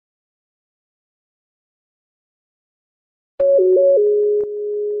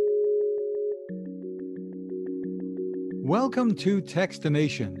Welcome to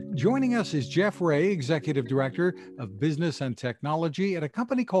Techstination. Joining us is Jeff Ray, Executive Director of Business and Technology at a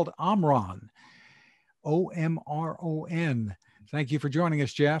company called Omron, O-M-R-O-N. Thank you for joining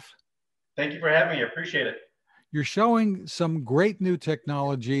us, Jeff. Thank you for having me. I appreciate it. You're showing some great new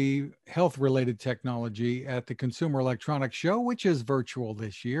technology, health-related technology at the Consumer Electronics Show, which is virtual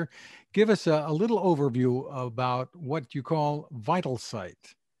this year. Give us a little overview about what you call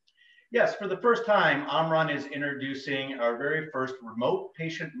VitalSight. Yes, for the first time, Omron is introducing our very first remote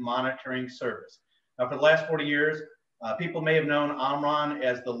patient monitoring service. Now, for the last 40 years, people may have known Omron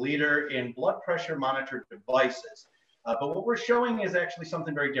as the leader in blood pressure monitored devices. But what we're showing is actually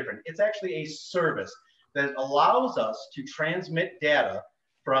something very different. It's actually a service that allows us to transmit data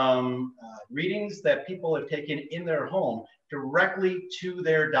from readings that people have taken in their home directly to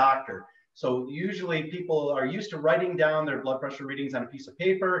their doctor. So usually people are used to writing down their blood pressure readings on a piece of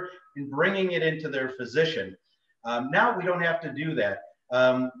paper and bringing it into their physician. Now we don't have to do that.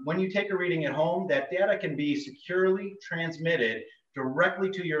 When you take a reading at home, that data can be securely transmitted directly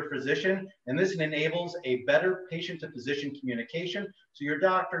to your physician, and this enables a better patient-to-physician communication, so your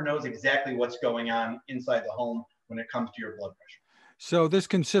doctor knows exactly what's going on inside the home when it comes to your blood pressure. So this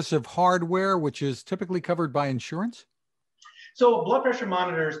consists of hardware, which is typically covered by insurance? So blood pressure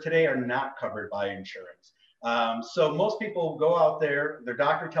monitors today are not covered by insurance. So most people go out there, their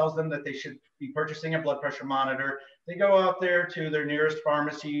doctor tells them that they should be purchasing a blood pressure monitor. They go out there to their nearest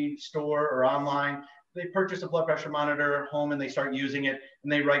pharmacy store or online. They purchase a blood pressure monitor at home and they start using it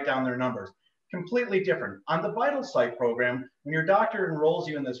and they write down their numbers. Completely different. On the VitalSight program, when your doctor enrolls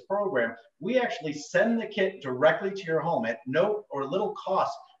you in this program, we actually send the kit directly to your home at no or little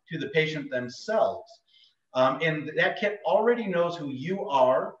cost to the patient themselves. And that kit already knows who you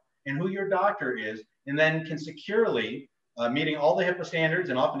are and who your doctor is, and then can securely, meeting all the HIPAA standards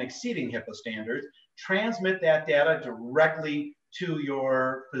and often exceeding HIPAA standards, transmit that data directly to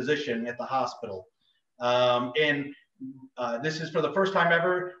your physician at the hospital. This is for the first time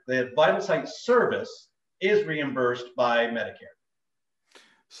ever, the VitalSight service is reimbursed by Medicare.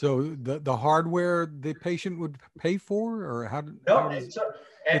 So the hardware the patient would pay for, or how? No,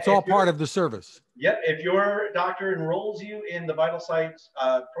 it's all part of the service. Yep. If your doctor enrolls you in the VitalSight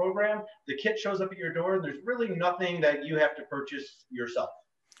program, the kit shows up at your door, and there's really nothing that you have to purchase yourself.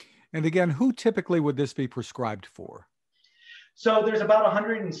 And again, who typically would this be prescribed for? So there's about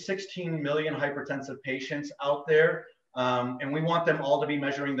 116 million hypertensive patients out there. And we want them all to be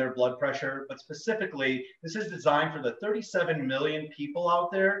measuring their blood pressure, but specifically, this is designed for the 37 million people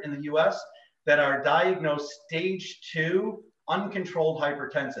out there in the US that are diagnosed stage 2 uncontrolled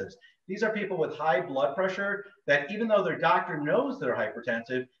hypertensives. These are people with high blood pressure that, even though their doctor knows they're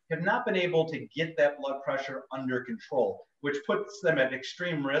hypertensive, have not been able to get that blood pressure under control, which puts them at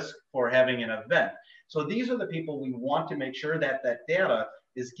extreme risk for having an event. So these are the people we want to make sure that that data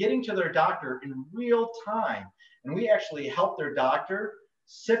is getting to their doctor in real time. And we actually help their doctor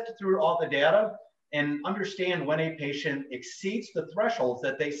sift through all the data and understand when a patient exceeds the thresholds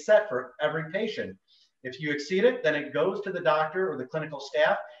that they set for every patient. If you exceed it, then it goes to the doctor or the clinical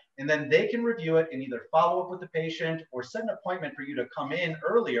staff, and then they can review it and either follow up with the patient or set an appointment for you to come in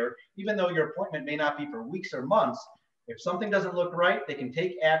earlier, even though your appointment may not be for weeks or months. If something doesn't look right, they can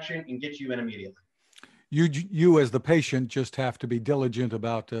take action and get you in immediately. You as the patient just have to be diligent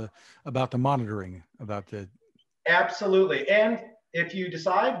about the monitoring, Absolutely. And if you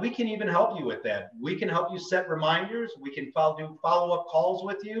decide, we can even help you with that. We can help you set reminders. We can do follow-up calls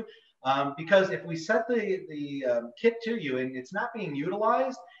with you. Because if we set the kit to you and it's not being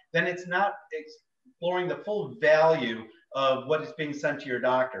utilized, then it's not exploring the full value of what is being sent to your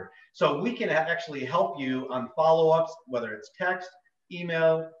doctor. So we can actually help you on follow-ups, whether it's text,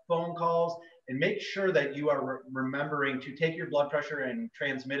 email, phone calls, and make sure that you are remembering to take your blood pressure and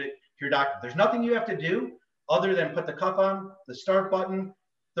transmit it to your doctor. There's nothing you have to do other than put the cuff on, the start button,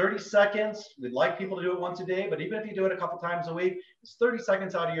 30 seconds. We'd like people to do it once a day, but even if you do it a couple times a week, it's 30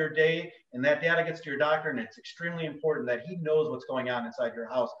 seconds out of your day, and that data gets to your doctor, and it's extremely important that he knows what's going on inside your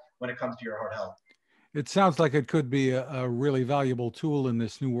house when it comes to your heart health. It sounds like it could be a really valuable tool in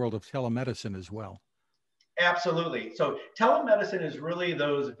this new world of telemedicine as well. Absolutely. So telemedicine is really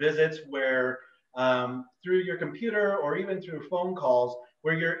those visits where through your computer or even through phone calls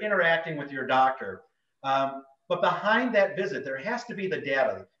where you're interacting with your doctor. But behind that visit, there has to be the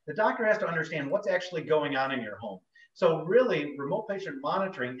data. The doctor has to understand what's actually going on in your home. So really, remote patient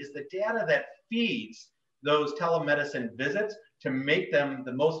monitoring is the data that feeds those telemedicine visits to make them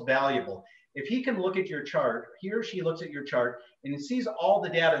the most valuable. If he can look at your chart, he or she looks at your chart and sees all the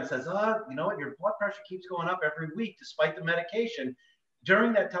data and says, you know what, your blood pressure keeps going up every week despite the medication,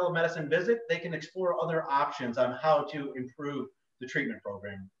 during that telemedicine visit, they can explore other options on how to improve the treatment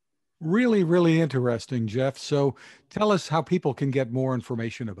program. Really, really interesting, Jeff. So tell us how people can get more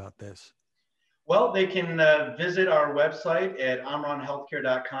information about this. Well, they can visit our website at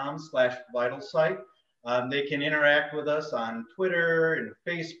omronhealthcare.com/vitalsight. They can interact with us on Twitter and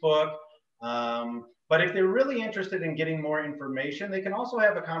Facebook. But if they're really interested in getting more information, they can also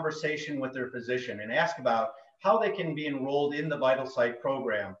have a conversation with their physician and ask about how they can be enrolled in the VitalSight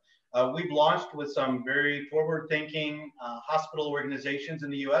program. We've launched with some very forward-thinking hospital organizations in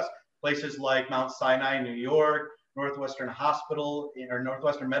the U.S., places like Mount Sinai, New York, Northwestern Hospital or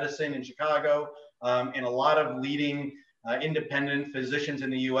Northwestern Medicine in Chicago, and a lot of leading independent physicians in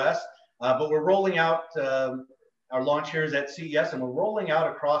the U.S. But we're rolling out our launch here is at CES, and we're rolling out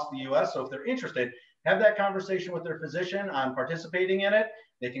across the U.S. So if they're interested, have that conversation with their physician on participating in it.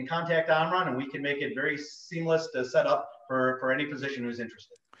 They can contact Omron, and we can make it very seamless to set up for any physician who's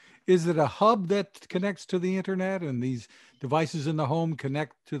interested. Is it a hub that connects to the internet and these devices in the home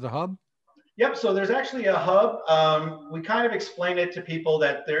connect to the hub? Yep, so there's actually a hub. We kind of explain it to people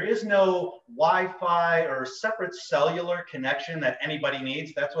that there is no Wi-Fi or separate cellular connection that anybody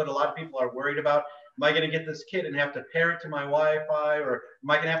needs. That's what a lot of people are worried about. Am I going to get this kit and have to pair it to my Wi-Fi, or am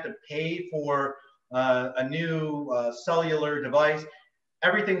I going to have to pay for a new cellular device?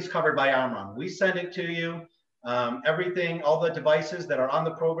 Everything's covered by Omron. We send it to you. Everything, all the devices that are on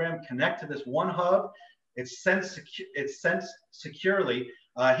the program connect to this one hub. It's sent securely.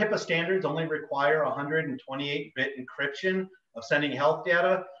 HIPAA standards only require 128-bit encryption of sending health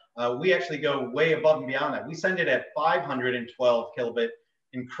data. We actually go way above and beyond that. We send it at 512 kilobit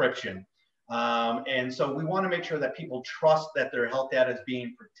encryption. And so we want to make sure that people trust that their health data is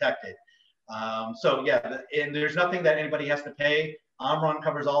being protected. So yeah, and there's nothing that anybody has to pay. Omron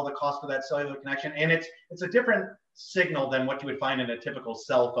covers all the cost of that cellular connection, and it's a different signal than what you would find in a typical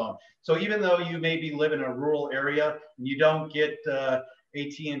cell phone. So even though you maybe live in a rural area and you don't get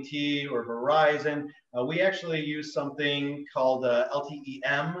AT&T or Verizon, we actually use something called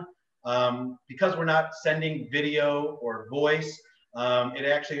LTE-M. Because we're not sending video or voice, it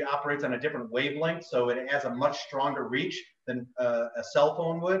actually operates on a different wavelength, so it has a much stronger reach than a cell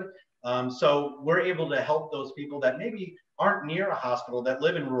phone would. So we're able to help those people that maybe aren't near a hospital, that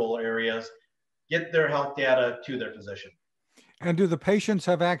live in rural areas, get their health data to their physician. And do the patients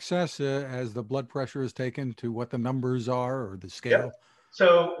have access as the blood pressure is taken to what the numbers are or the scale? Yep.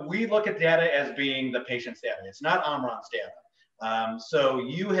 So we look at data as being the patient's data. It's not Omron's data. So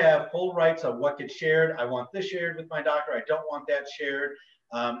you have full rights of what gets shared. I want this shared with my doctor. I don't want that shared.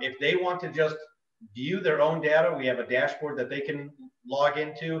 If they want to just view their own data, we have a dashboard that they can log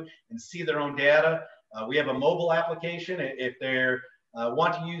into and see their own data. We have a mobile application. If they're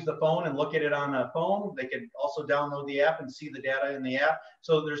want to use the phone and look at it on a phone, they can also download the app and see the data in the app.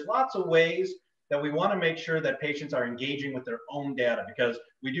 So there's lots of ways that we want to make sure that patients are engaging with their own data, because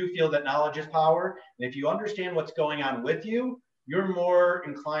we do feel that knowledge is power. And if you understand what's going on with you, you're more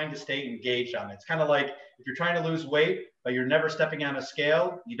inclined to stay engaged on it. It's kind of like if you're trying to lose weight, but you're never stepping on a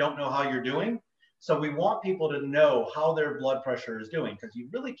scale, you don't know how you're doing. So we want people to know how their blood pressure is doing, because you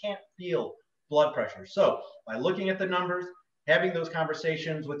really can't feel blood pressure. So by looking at the numbers, having those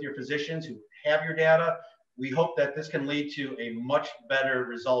conversations with your physicians who have your data, we hope that this can lead to a much better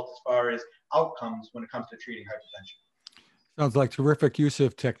result as far as outcomes when it comes to treating hypertension. Sounds like terrific use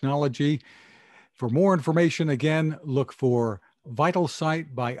of technology. For more information, again, look for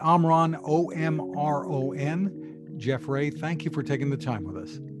VitalSight by Omron, O-M-R-O-N. Jeff Ray, thank you for taking the time with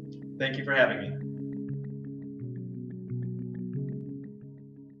us. Thank you for having me.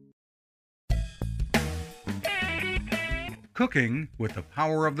 Cooking with the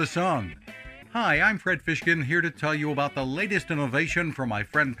power of the sun. Hi, I'm Fred Fishkin, here to tell you about the latest innovation from my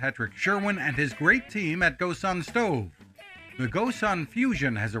friend Patrick Sherwin and his great team at GoSun Stove. The GoSun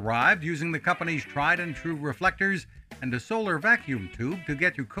Fusion has arrived using the company's tried and true reflectors and a solar vacuum tube to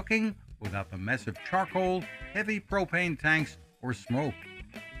get you cooking without the mess of charcoal, heavy propane tanks, or smoke.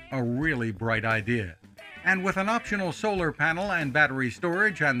 A really bright idea. And with an optional solar panel and battery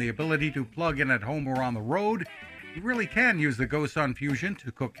storage and the ability to plug in at home or on the road, you really can use the GoSun Fusion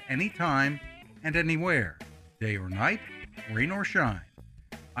to cook anytime and anywhere, day or night, rain or shine.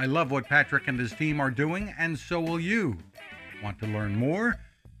 I love what Patrick and his team are doing, and so will you. Want to learn more?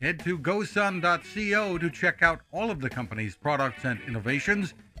 Head to gosun.co to check out all of the company's products and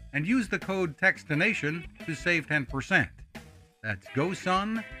innovations, and use the code Techstination to save 10%. That's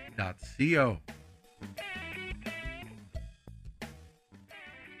gosun.co.